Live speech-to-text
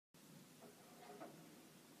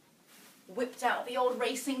whipped out the old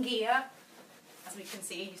racing gear. As we can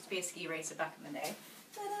see, I used to be a ski racer back in the day.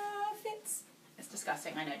 Ta-da, fits. It's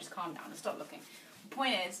disgusting, I know, just calm down and stop looking. The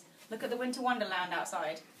point is, look at the Winter Wonderland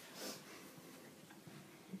outside.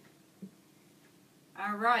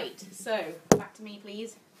 Alright, so, back to me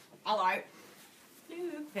please. Hello.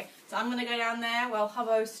 Okay, so I'm going to go down there while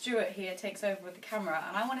Hubbo Stuart here takes over with the camera,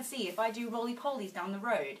 and I want to see if I do roly-polies down the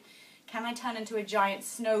road, can I turn into a giant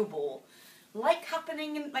snowball? Like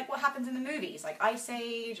what happens in the movies, like Ice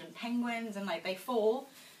Age and penguins, and like they fall,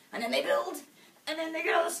 and then they build, and then they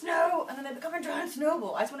get all the snow, and then they become a giant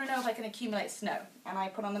snowball. I just want to know if I can accumulate snow, and I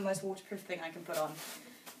put on the most waterproof thing I can put on.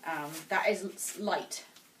 That is slight.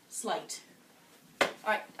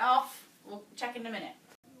 Alright, off. We'll check in a minute.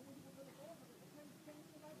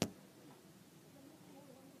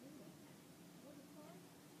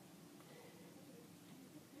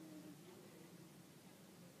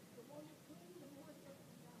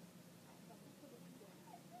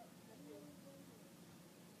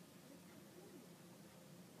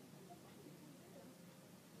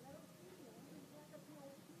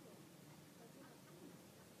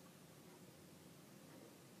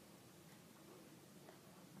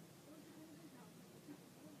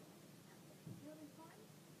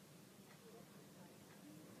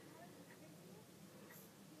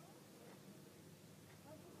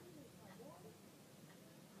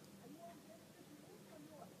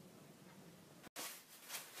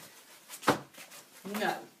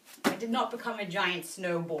 No, I did not become a giant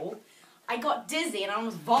snowball. I got dizzy and I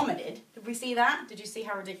almost vomited. Did we see that? Did you see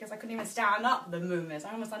how ridiculous? I couldn't even stand up the movements.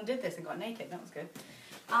 I almost undid this and got naked. That was good.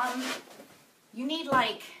 You need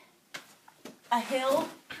like a hill,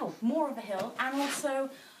 more of a hill, and also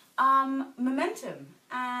momentum.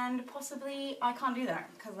 And possibly, I can't do that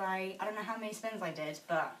because I don't know how many spins I did,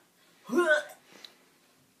 but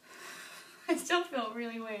I still feel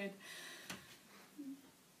really weird.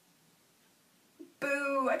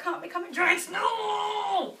 Boo! I can't become a giant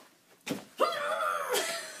snowball!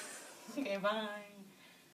 Okay, bye.